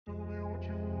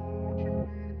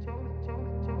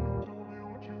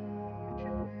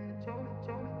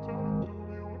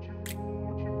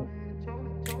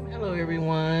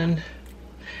everyone,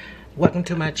 welcome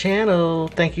to my channel.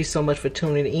 Thank you so much for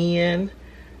tuning in.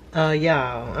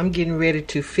 Y'all, I'm getting ready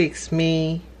to fix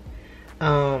me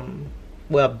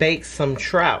bake some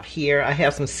trout here. I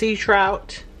have some sea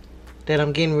trout that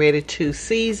I'm getting ready to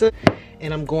season,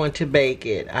 and I'm going to bake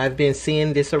it. I've been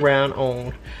seeing this around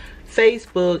on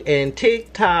Facebook and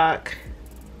TikTok,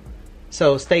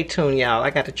 so stay tuned, y'all.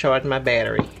 I got to charge my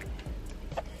battery.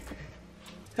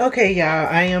 Okay, y'all,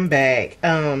 I am back.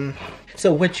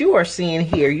 So what you are seeing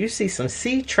here, you see some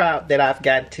sea trout that I've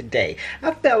got today.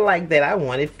 I felt like that I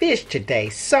wanted fish today,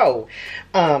 so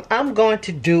I'm going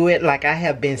to do it like I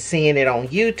have been seeing it on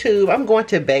YouTube. I'm going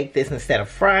to bake this instead of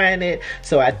frying it.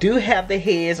 So I do have the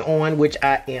heads on, which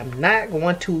I am not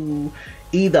going to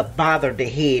either bother the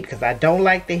head because I don't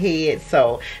like the head.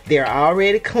 So they're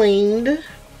already cleaned,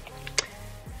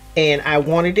 and I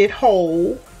wanted it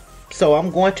whole. So I'm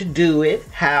going to do it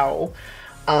how,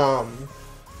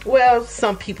 well,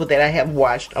 some people that I have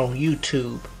watched on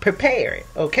YouTube prepare it.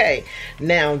 Okay,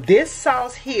 now this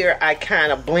sauce here, I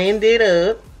kind of blend it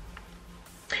up,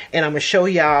 and I'm going to show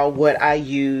y'all what I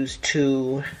use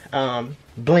to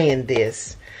blend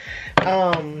this.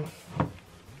 I've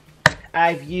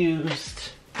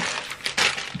used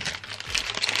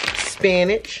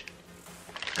spinach.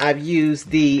 I've used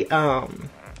the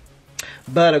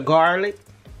butter garlic.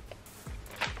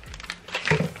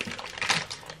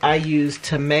 I use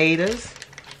tomatoes.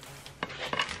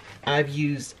 I've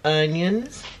used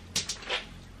onions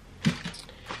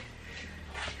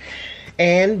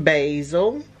and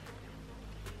basil,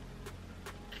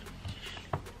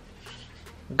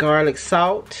 garlic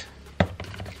salt.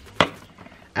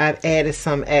 I've added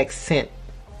some accent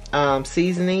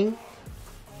seasoning,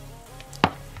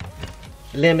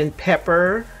 lemon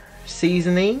pepper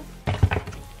seasoning,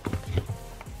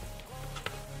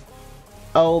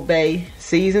 Old Bay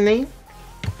seasoning,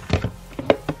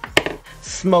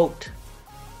 smoked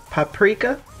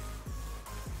paprika.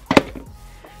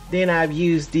 Then I've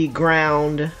used the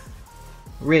ground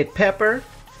red pepper,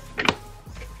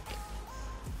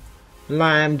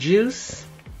 lime juice,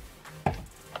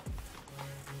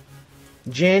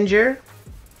 ginger,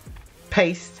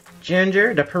 paste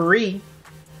ginger, the puree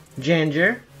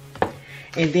ginger,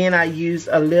 and then I use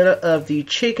a little of the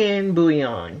chicken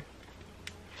bouillon.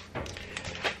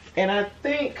 And I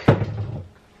think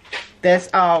that's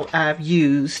all I've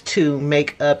used to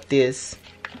make up this,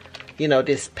 you know,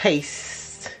 this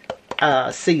paste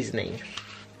seasoning.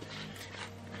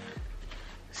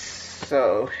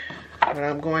 So what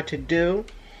I'm going to do,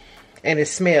 and it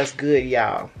smells good,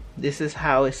 y'all. This is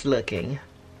how it's looking.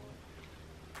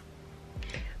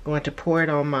 I'm going to pour it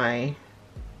on my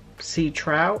sea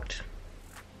trout.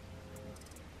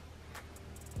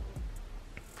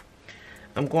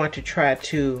 I'm going to try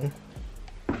to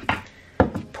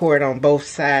pour it on both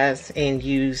sides and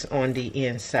use on the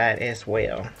inside as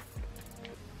well.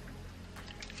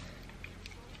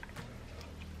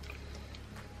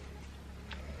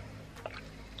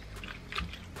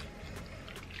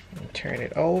 Turn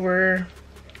it over.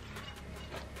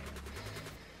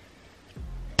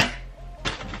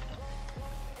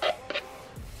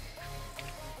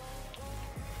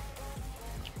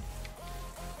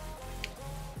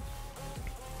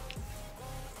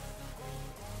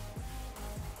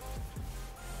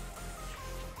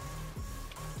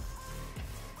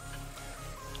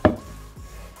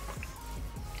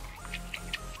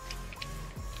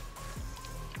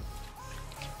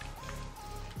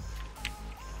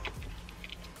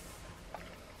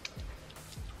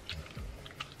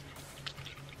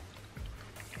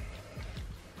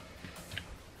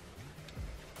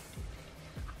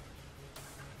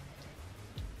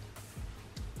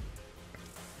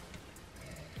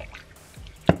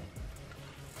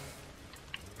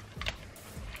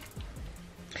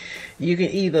 You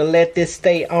can either let this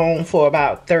stay on for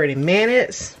about 30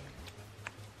 minutes,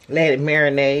 let it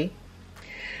marinate,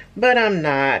 but I'm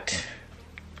not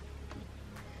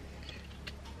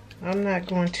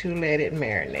going to let it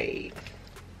marinate.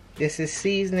 This is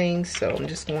seasoning, so I'm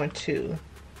just going to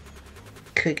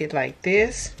cook it like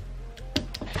this.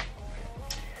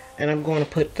 And I'm going to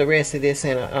put the rest of this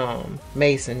in a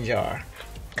mason jar,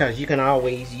 because you can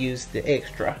always use the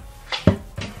extra.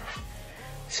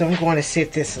 So I'm going to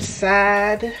set this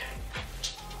aside.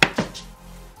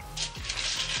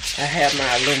 I have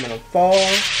my aluminum foil.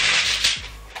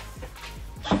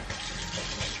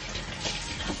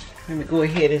 Let me go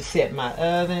ahead and set my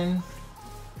oven.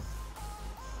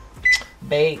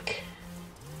 Bake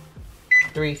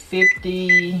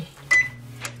 350.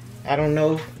 I don't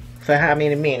know for how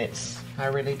many minutes. I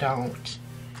really don't.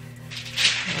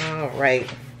 All right.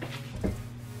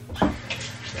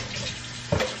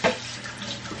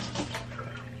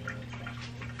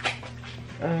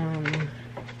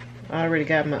 I already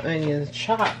got my onions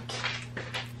chopped.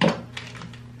 I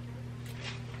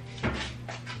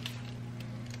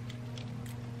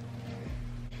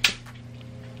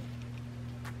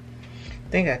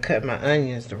think I cut my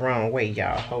onions the wrong way,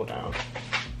 y'all. Hold on.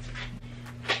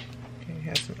 Okay,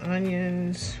 have some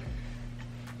onions.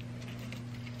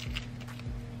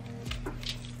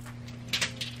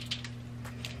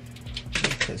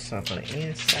 Put some on the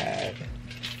inside.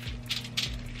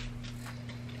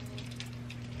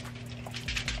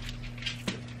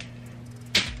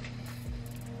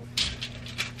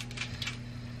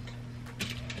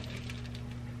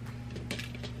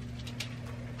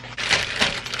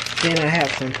 Then I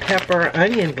have some pepper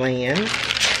onion blend.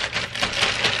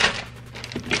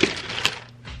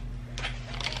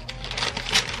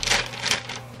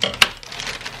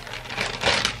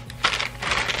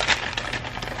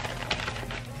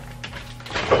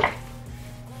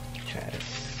 Try to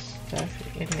stuff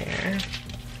it in there.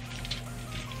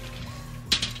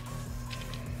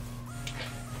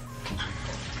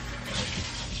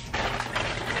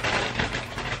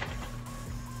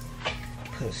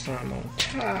 Put some on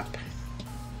top.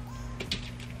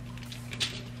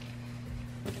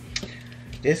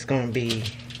 This is gonna be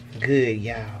good,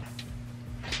 y'all.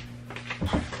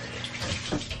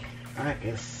 I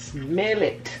can smell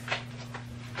it.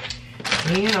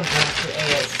 Then I'm going to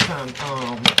add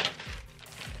some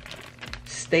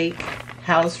steak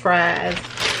house fries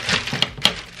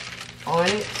on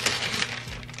it.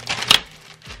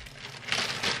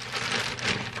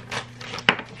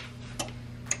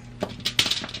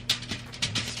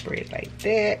 Spread like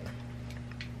that.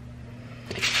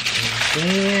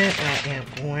 Then I am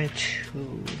going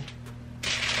to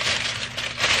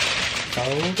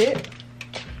fold it.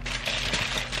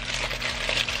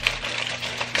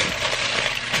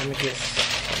 Let me just,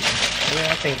 well,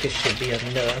 I think this should be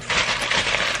enough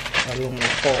aluminum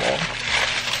foil.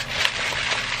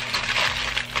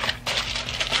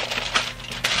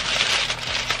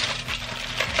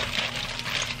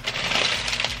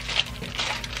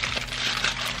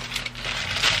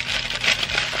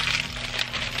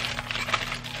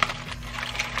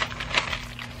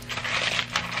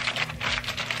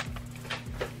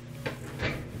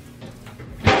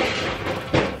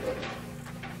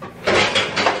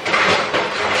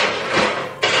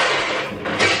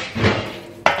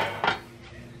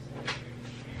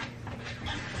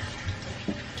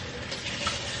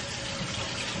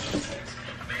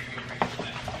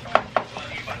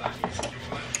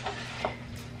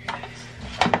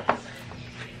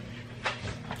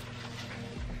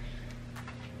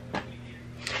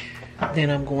 Then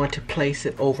I'm going to place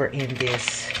it over in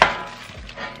this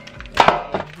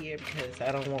here because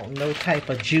I don't want no type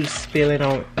of juice spilling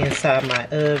on inside my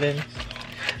oven.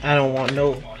 I don't want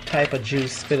no type of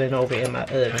juice spilling over in my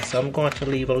oven. So I'm going to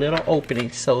leave a little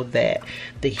opening so that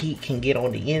the heat can get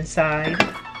on the inside.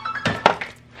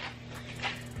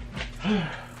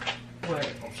 What?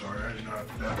 I'm sorry, I did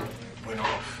not, that went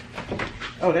off.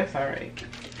 Oh, that's all right.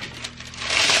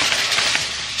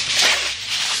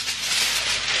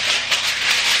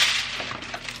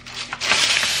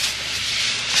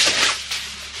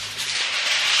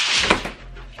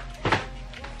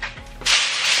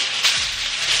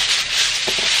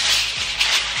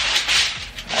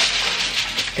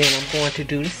 Then I'm going to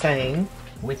do the same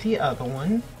with the other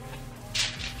one.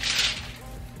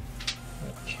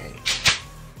 Okay.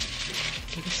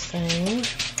 Do the same.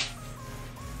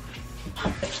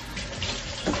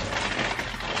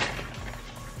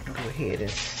 Go ahead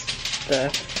and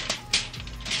stuff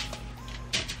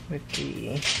with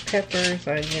the peppers,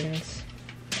 onions.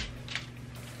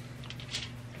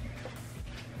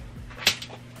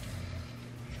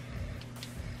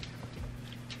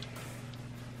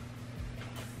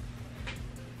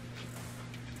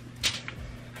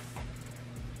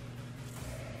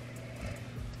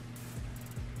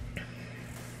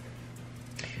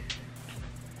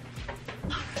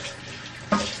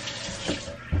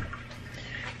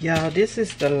 Y'all, this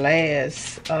is the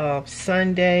last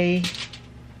Sunday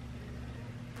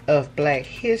of Black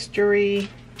History.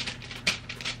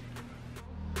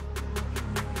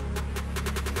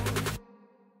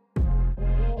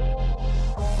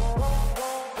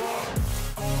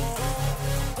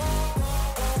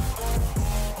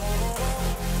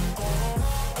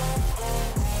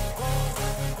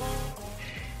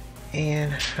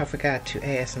 And I forgot to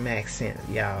add some accent,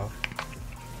 y'all.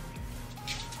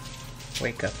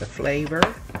 Wake up the flavor.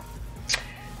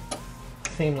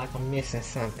 Seems like I'm missing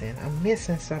something. I'm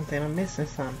missing something. I'm missing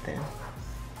something.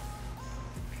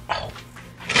 Oh,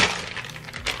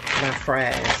 my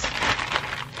fries.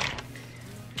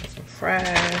 Some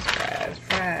fries.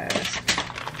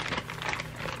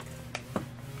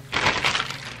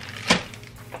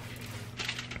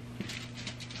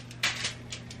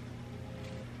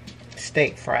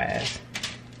 steak fries.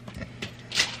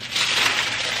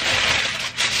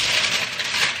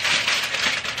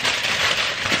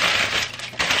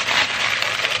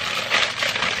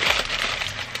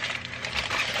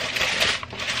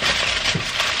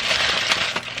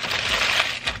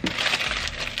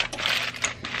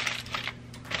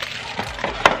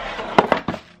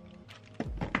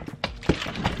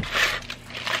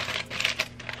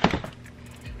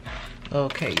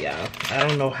 Okay, y'all, I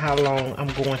don't know how long I'm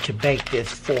going to bake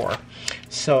this for,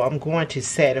 so I'm going to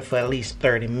set it for at least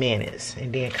 30 minutes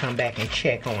and then come back and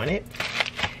check on it,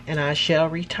 and I shall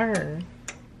return.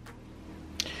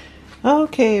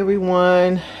 Okay,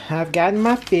 everyone, I've gotten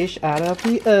my fish out of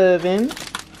the oven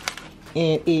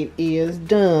and it is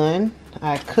done.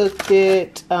 I cooked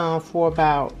it for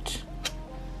about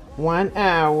 1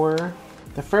 hour.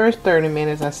 The first 30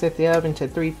 minutes I set the oven to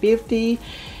 350,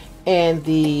 and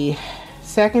the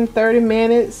second 30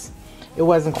 minutes it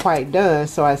wasn't quite done,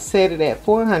 so I set it at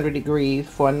 400 degrees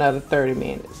for another 30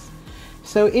 minutes.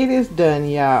 So it is done,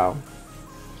 y'all.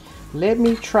 Let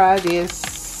me try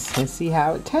this and see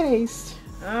how it tastes.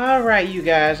 All right, you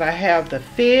guys, I have the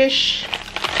fish.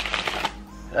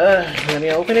 Let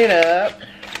me open it up,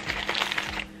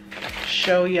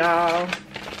 show y'all.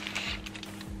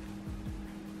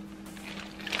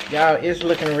 Y'all, it's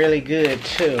looking really good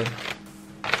too.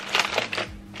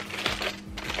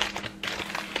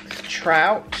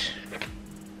 Trout.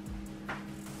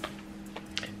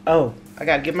 Oh, I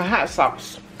gotta get my hot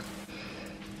sauce.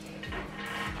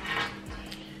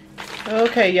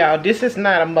 Okay, y'all, this is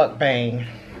not a mukbang,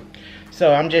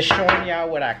 so I'm just showing y'all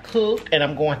what I cooked, and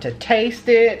I'm going to taste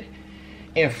it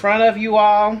in front of you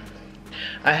all.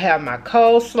 I have my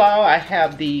coleslaw, I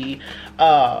have the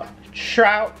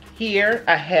trout here,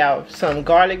 I have some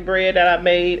garlic bread that I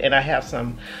made, and I have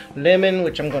some lemon,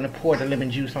 which I'm going to pour the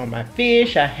lemon juice on my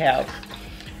fish. I have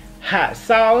hot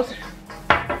sauce,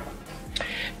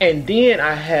 and then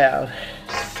I have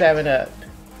 7-Up.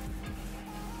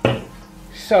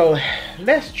 So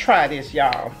let's try this,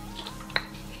 y'all.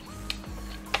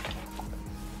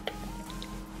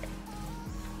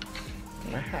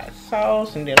 My hot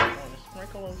sauce, and then I'm going to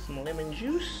sprinkle on some lemon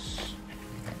juice.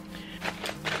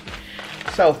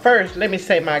 So first, let me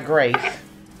say my grace.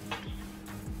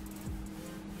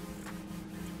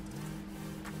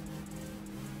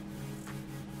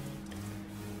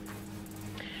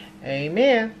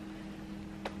 Amen.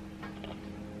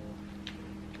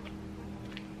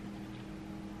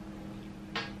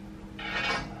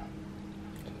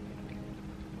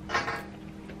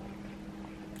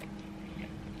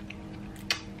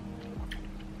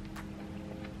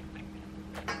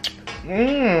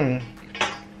 Mmm.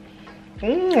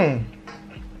 Mmm.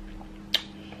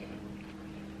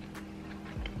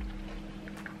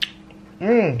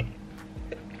 Mmm.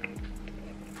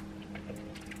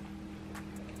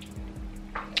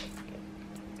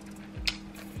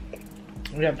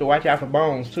 You have to watch out for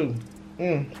bones too.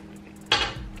 Mmm.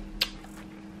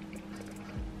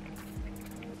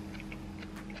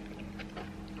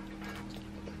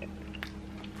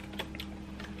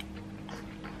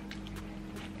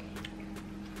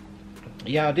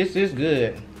 Y'all, this is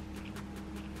good.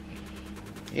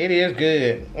 It is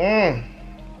good. Mmm.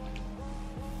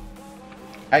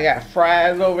 I got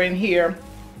fries over in here.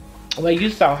 Well, you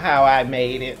saw how I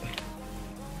made it.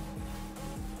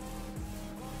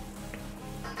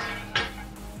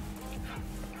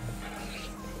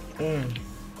 Mmm.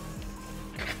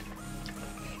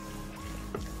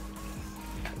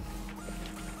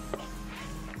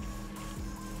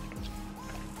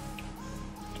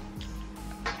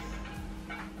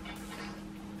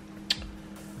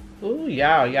 Ooh,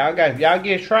 y'all got, if y'all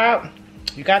get trout,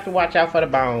 you got to watch out for the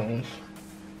bones.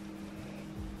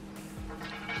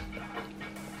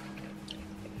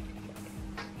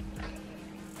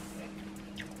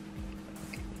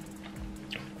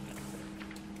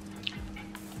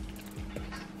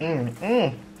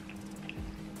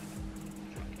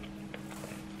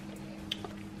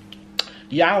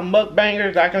 Y'all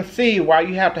mukbangers, I can see why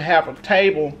you have to have a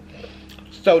table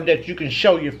so that you can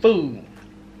show your food.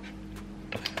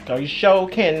 So you sure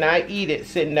cannot eat it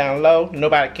sitting down low.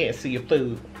 Nobody can't see your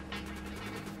food.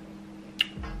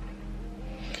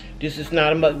 This is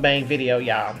not a mukbang video,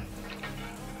 y'all.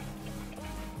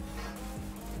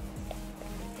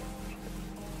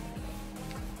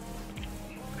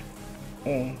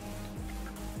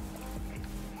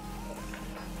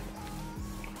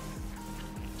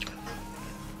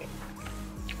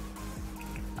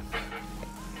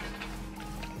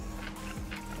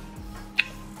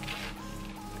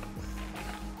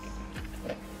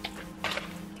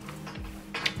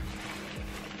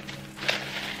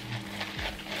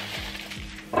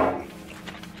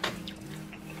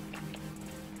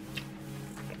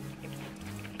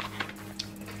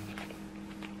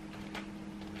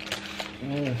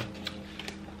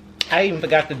 I even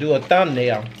forgot to do a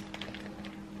thumbnail.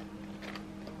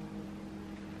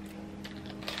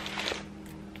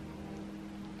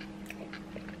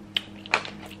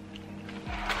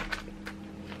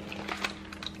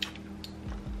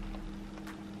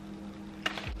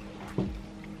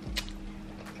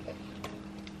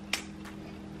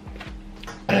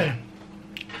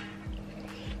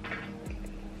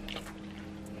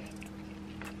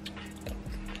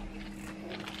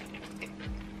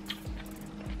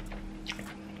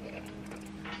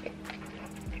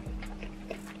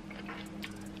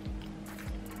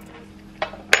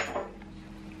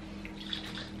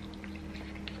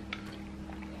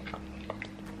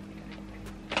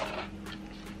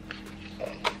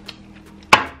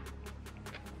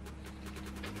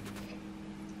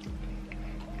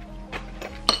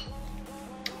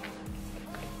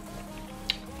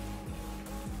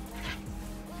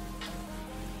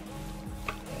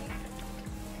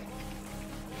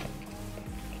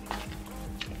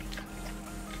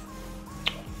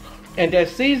 And that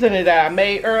seasoning that I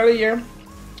made earlier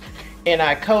and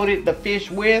I coated the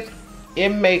fish with, it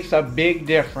makes a big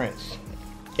difference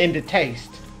in the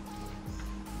taste.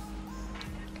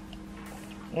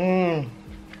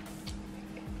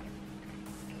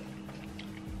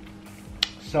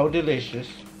 So delicious.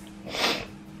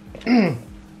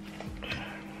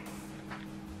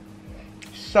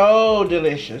 So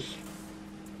delicious.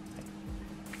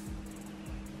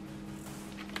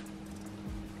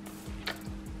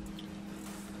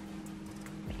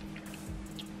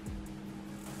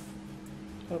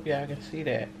 Hope y'all can see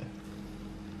that.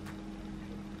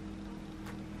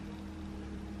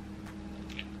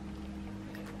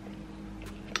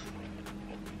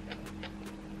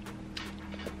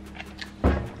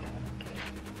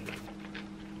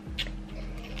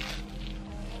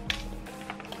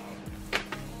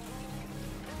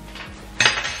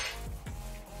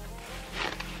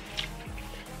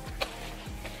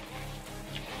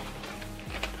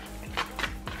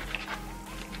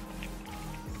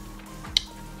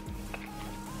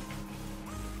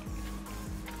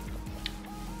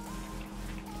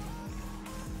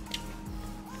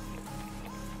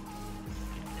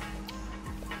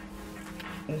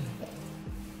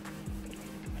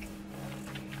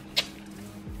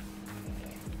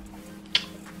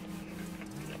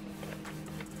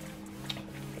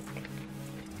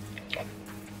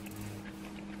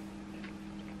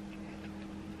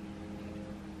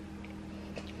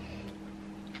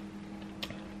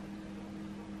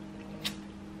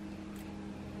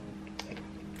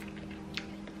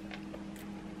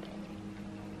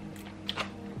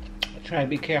 Try to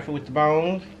be careful with the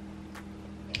bones.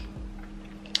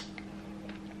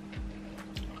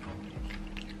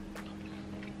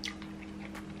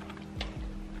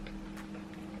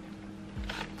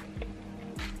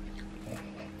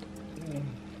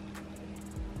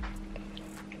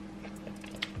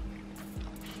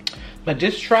 But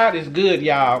this trout is good,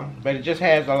 y'all, but it just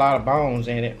has a lot of bones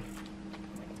in it.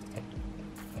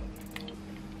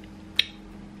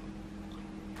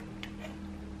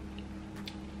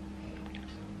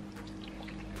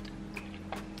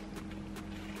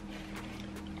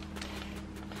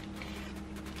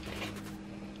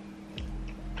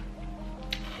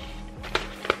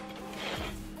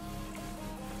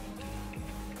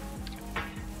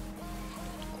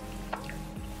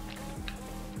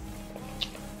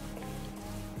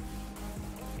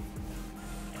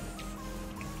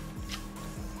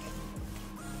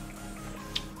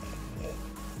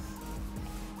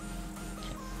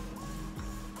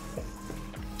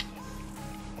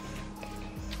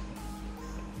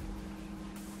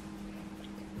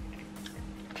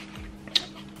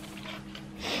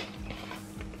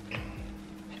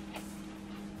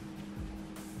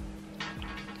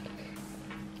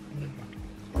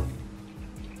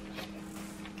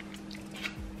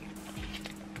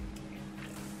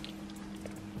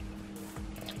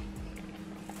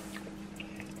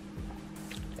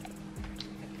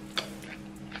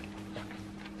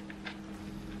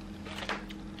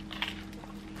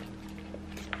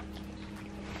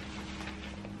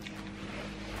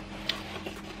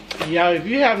 Y'all, if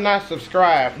you have not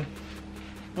subscribed,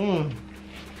 you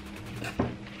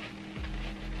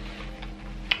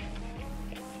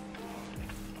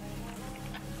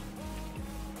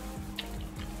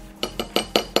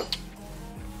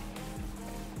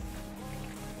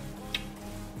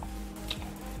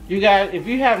guys, if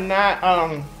you have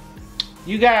not,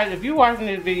 you guys, if you're watching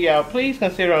this video, please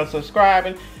consider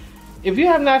subscribing. If you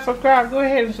have not subscribed, go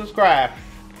ahead and subscribe.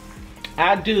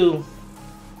 I do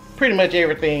pretty much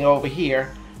everything over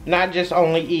here, not just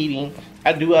only eating.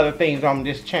 I do other things on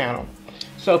this channel.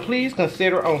 So please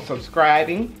consider on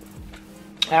subscribing.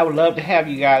 I would love to have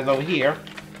you guys over here.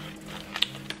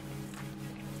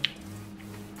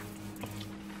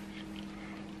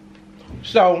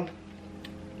 So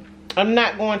I'm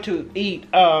not going to eat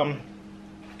all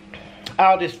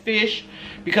this fish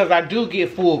because I do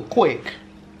get full quick.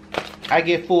 I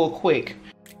get full quick.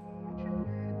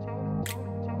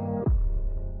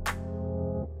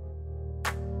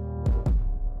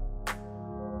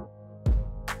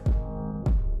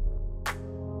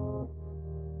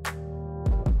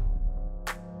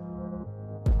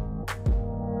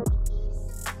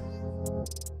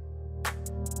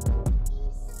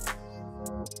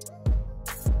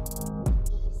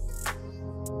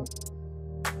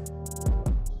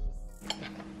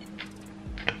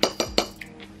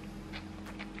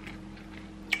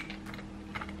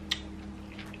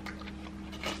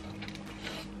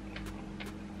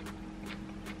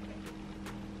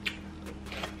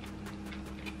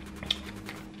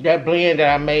 That blend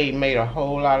that I made a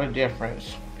whole lot of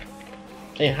difference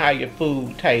in how your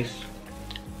food tastes.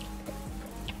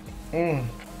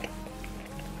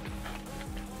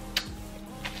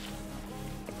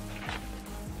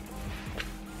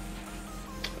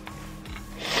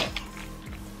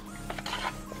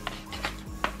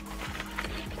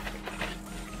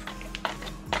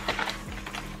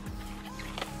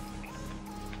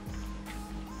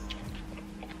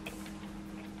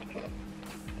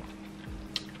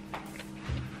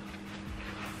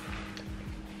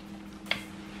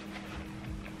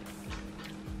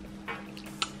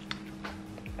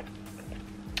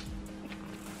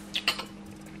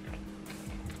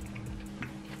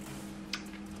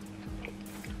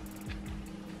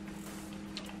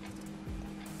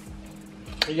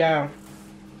 Yeah,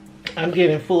 I'm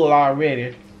getting full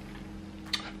already.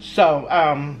 So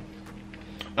I'm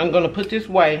gonna put this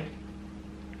away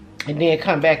and then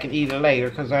come back and eat it later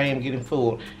because I am getting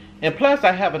full. And plus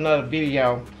I have another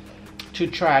video to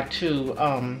try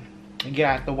to get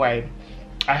out the way.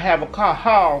 I have a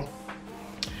haul.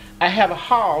 I have a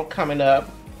haul coming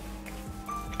up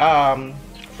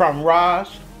from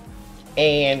Ross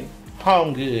and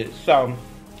Home Goods. So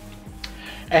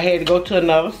I had to go to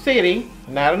another city,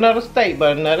 not another state,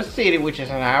 but another city, which is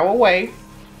an hour away,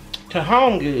 to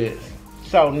Home Goods.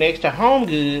 So next to Home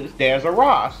Goods, there's a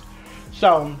Ross.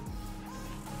 So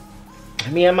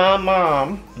me and my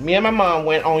mom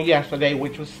went on yesterday,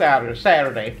 which was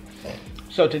Saturday.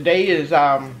 So today is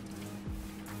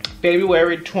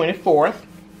February 24th.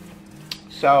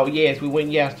 So yes, we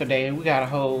went yesterday and we got a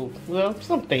whole, well,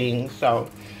 some things. So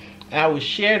I will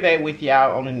share that with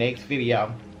y'all on the next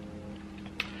video.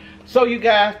 So you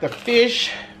guys, the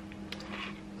fish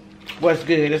was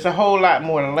good. It's a whole lot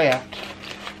more left.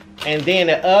 And then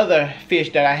the other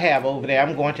fish that I have over there,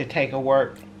 I'm going to take to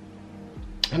work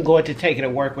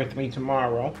with me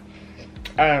tomorrow.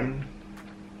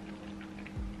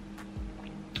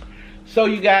 So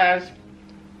you guys,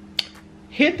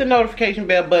 hit the notification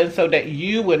bell button so that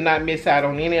you will not miss out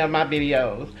on any of my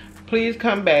videos. Please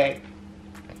come back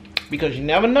because you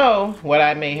never know what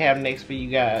I may have next for you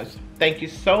guys. Thank you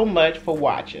so much for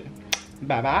watching.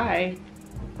 Bye-bye.